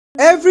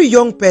Every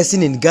young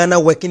person in Ghana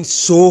working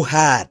so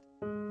hard,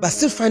 but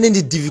still finding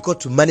it difficult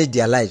to manage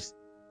their lives.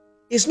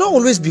 It's not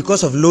always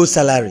because of low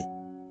salary.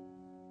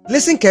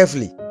 Listen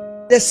carefully.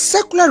 The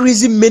secular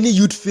reason many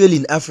youth fail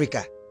in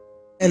Africa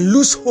and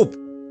lose hope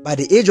by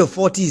the age of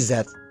 40 is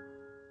that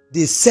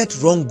they set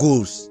wrong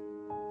goals,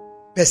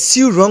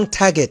 pursue wrong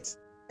targets,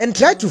 and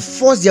try to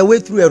force their way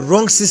through a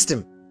wrong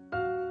system,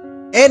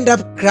 end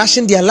up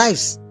crashing their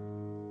lives,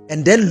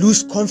 and then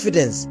lose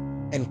confidence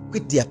and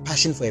quit their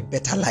passion for a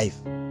better life.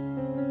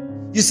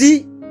 You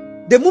see,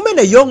 the moment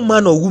a young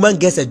man or woman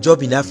gets a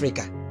job in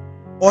Africa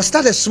or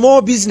start a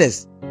small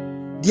business,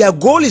 their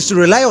goal is to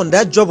rely on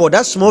that job or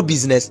that small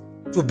business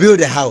to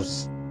build a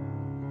house,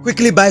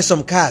 quickly buy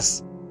some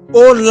cars,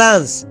 own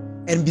lands,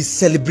 and be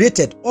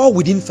celebrated all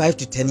within 5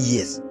 to 10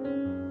 years.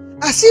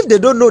 As if they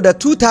don't know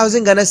that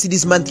 2,000 Ghana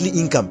cedis monthly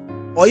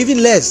income or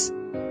even less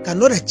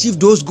cannot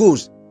achieve those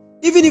goals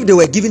even if they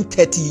were given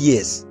 30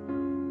 years.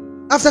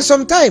 After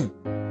some time,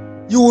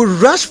 you will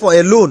rush for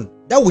a loan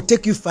that will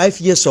take you 5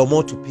 years or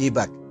more to pay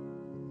back,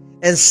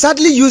 and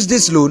sadly use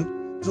this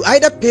loan to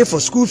either pay for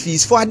school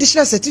fees for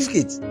additional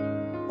certificates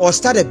or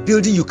start a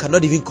building you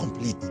cannot even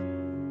complete.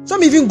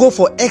 Some even go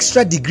for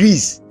extra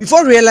degrees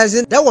before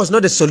realizing that was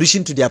not the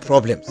solution to their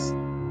problems.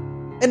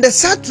 And the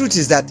sad truth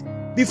is that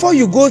before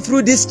you go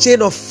through this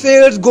chain of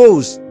failed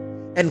goals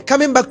and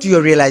coming back to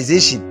your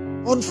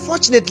realization,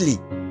 unfortunately,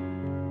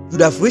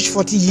 you'd have reached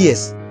 40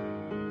 years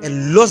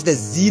and lost the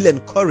zeal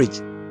and courage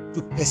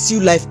to pursue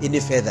life any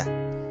further.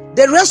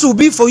 The rest will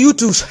be for you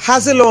to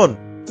hustle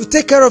on to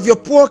take care of your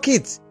poor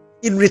kids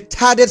in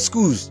retarded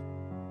schools.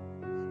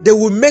 They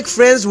will make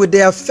friends with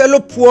their fellow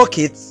poor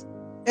kids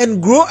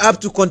and grow up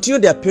to continue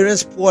their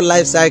parents' poor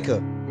life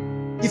cycle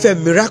if a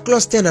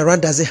miraculous turnaround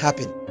doesn't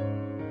happen.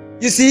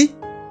 You see,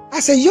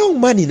 as a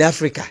young man in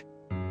Africa,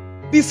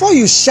 before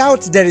you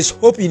shout there is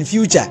hope in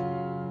future,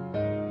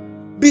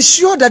 be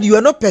sure that you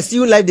are not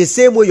pursuing life the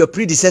same way your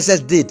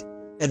predecessors did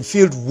and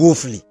failed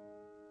woefully.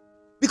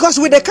 Because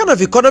with the kind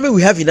of economy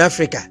we have in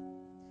Africa,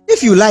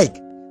 if you like,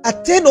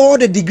 attain all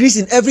the degrees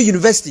in every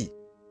university,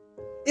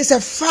 it's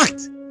a fact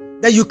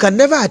that you can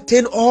never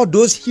attain all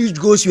those huge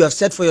goals you have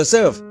set for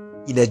yourself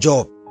in a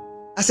job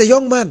as a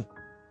young man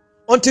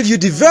until you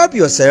develop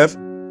yourself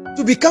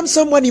to become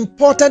someone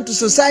important to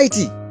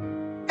society.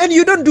 And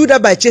you don't do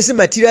that by chasing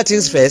material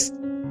things first.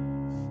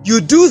 You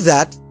do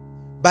that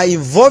by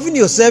involving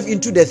yourself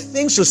into the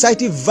things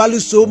society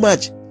values so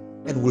much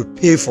and will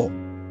pay for.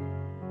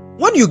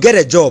 When you get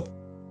a job,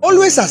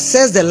 always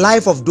assess the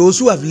life of those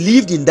who have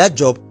lived in that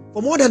job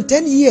for more than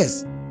 10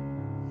 years.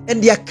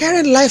 And their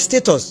current life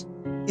status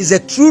is a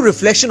true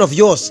reflection of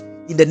yours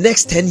in the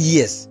next 10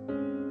 years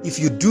if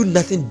you do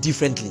nothing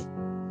differently.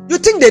 You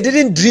think they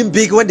didn't dream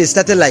big when they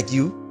started like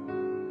you?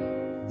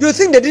 You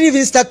think they didn't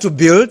even start to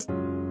build?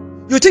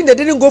 You think they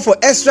didn't go for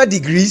extra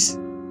degrees?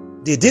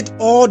 They did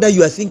all that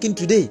you are thinking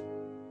today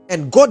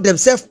and got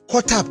themselves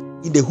caught up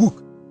in the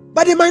hook.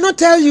 But they might not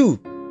tell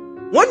you.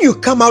 When you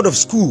come out of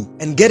school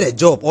and get a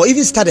job or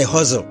even start a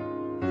hustle,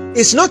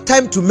 it's not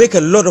time to make a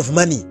lot of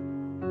money,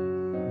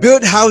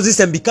 build houses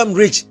and become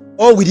rich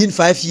all within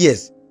 5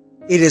 years.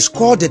 It is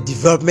called the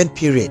development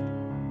period.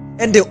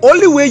 And the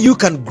only way you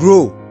can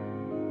grow,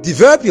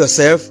 develop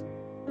yourself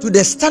to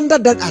the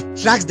standard that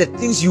attracts the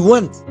things you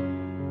want,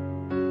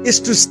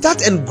 is to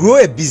start and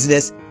grow a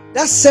business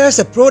that sells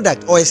a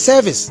product or a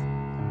service,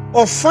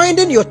 or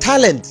finding your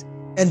talent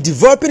and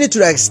developing it to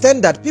the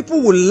extent that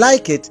people will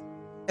like it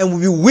and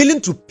will be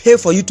willing to pay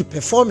for you to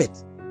perform it.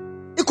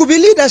 It could be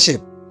leadership,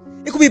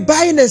 it could be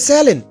buying and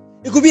selling,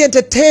 it could be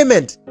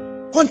entertainment,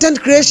 content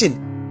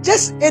creation.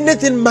 Just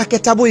anything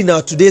marketable in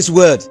our today's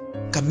world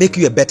can make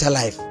you a better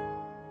life.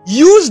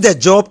 Use the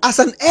job as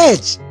an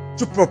edge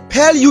to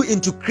propel you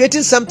into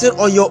creating something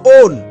on your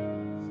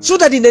own, so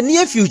that in the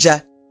near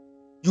future,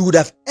 you would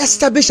have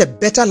established a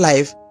better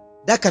life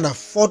that can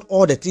afford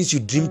all the things you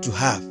dream to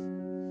have.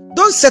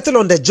 Don't settle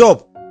on the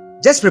job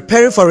just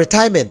preparing for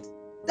retirement.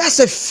 That's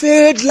a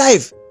failed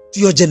life to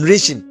your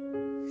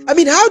generation. I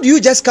mean, how do you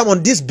just come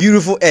on this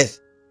beautiful earth,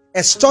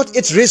 extort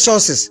its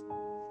resources,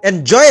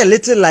 enjoy a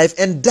little life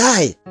and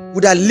die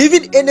without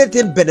leaving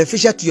anything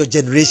beneficial to your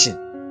generation?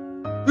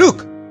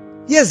 Look,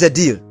 here's the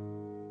deal.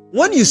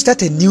 When you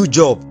start a new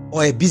job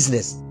or a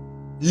business,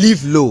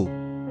 live low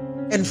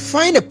and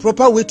find a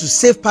proper way to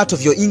save part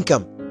of your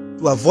income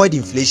to avoid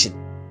inflation.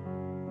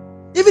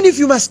 Even if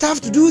you must have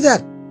to do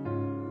that,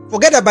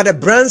 forget about the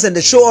brands and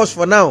the show-offs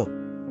for now.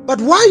 But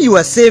while you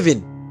are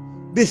saving,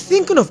 be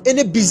thinking of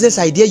any business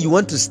idea you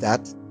want to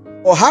start,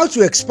 or how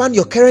to expand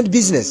your current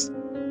business,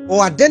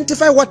 or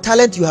identify what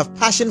talent you have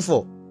passion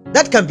for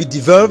that can be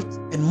developed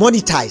and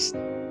monetized,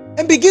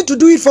 and begin to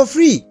do it for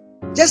free,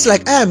 just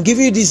like I am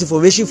giving you this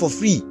information for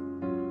free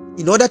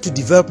in order to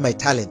develop my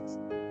talent.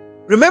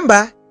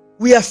 Remember,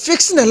 we are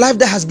fixing a life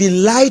that has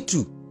been lied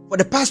to for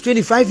the past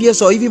 25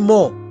 years or even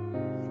more,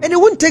 and it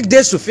won't take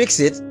days to fix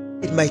it.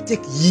 It might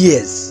take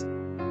years.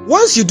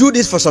 Once you do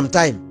this for some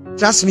time,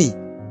 trust me,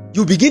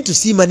 you begin to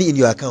see money in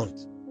your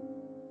account.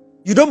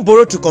 You don't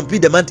borrow to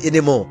complete the month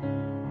anymore.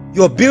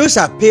 Your bills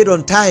are paid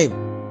on time.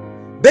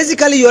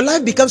 Basically, your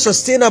life becomes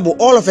sustainable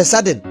all of a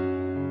sudden.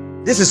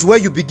 This is where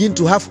you begin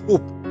to have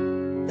hope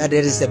that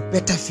there is a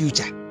better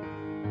future,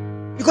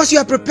 because you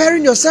are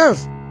preparing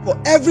yourself for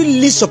every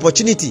least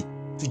opportunity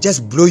to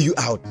just blow you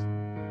out.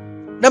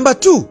 Number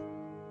 2,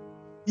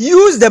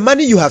 use the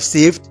money you have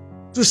saved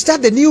to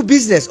start a new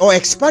business or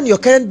expand your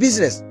current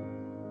business,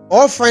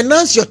 or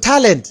finance your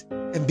talent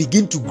and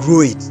begin to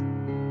grow it.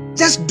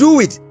 Just do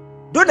it.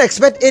 Don't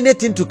expect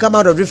anything to come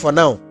out of it for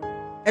now.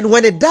 And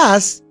when it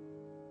does,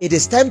 it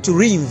is time to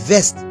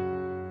reinvest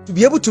to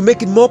be able to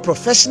make it more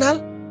professional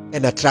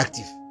and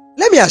attractive.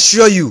 Let me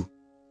assure you,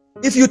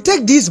 if you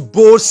take these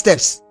bold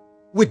steps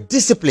with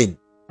discipline,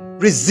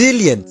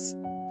 resilience,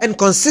 and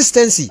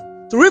consistency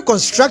to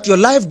reconstruct your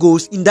life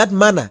goals in that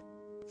manner,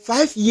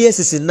 5 years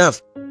is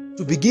enough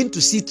to begin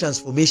to see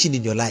transformation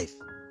in your life.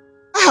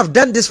 I have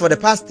done this for the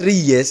past 3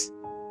 years,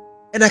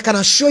 and I can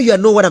assure you I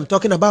know what I'm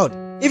talking about,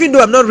 even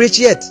though I'm not rich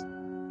yet.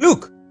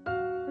 Look,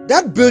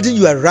 that building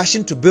you are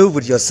rushing to build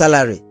with your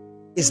salary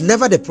is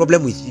never the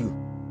problem with you.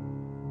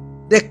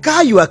 The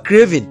car you are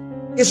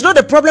craving is not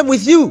the problem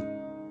with you.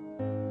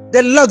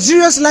 The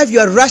luxurious life you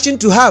are rushing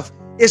to have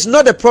is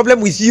not the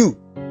problem with you.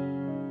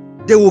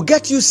 They will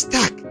get you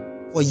stuck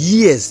for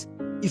years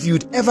if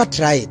you'd ever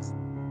try it.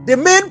 The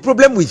main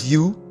problem with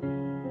you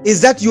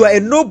is that you are a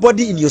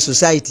nobody in your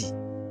society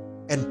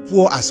and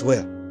poor as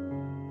well.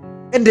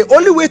 And the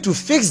only way to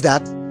fix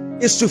that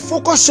is to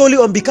focus solely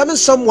on becoming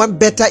someone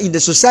better in the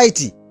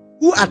society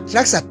who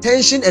attracts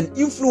attention and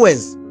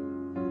influence,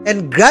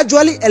 and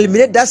gradually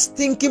eliminate that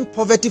stinking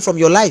poverty from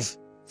your life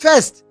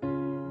first,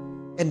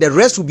 and the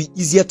rest will be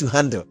easier to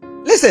handle.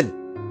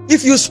 Listen,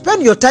 if you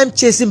spend your time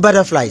chasing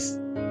butterflies,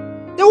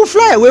 they will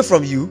fly away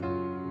from you.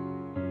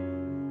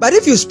 But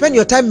if you spend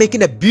your time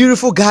making a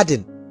beautiful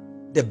garden,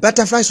 the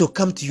butterflies will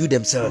come to you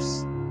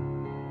themselves.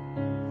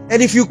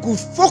 And if you could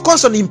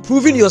focus on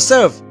improving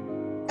yourself,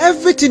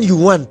 everything you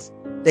want,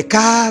 the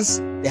cars,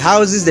 the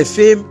houses, the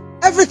fame,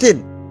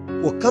 everything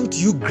will come to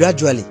you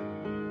gradually,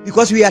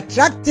 because we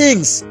attract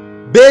things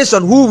based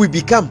on who we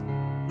become,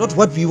 not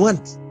what we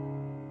want.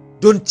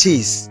 Don't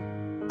chase,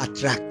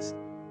 attract.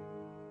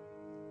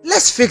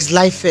 Let's fix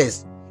life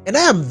first, and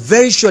I am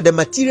very sure the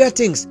material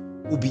things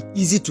will be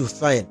easy to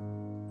find.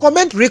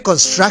 Comment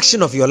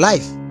reconstruction of your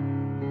life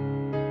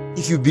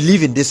if you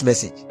believe in this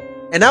message,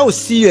 and I will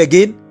see you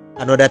again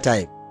another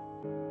time.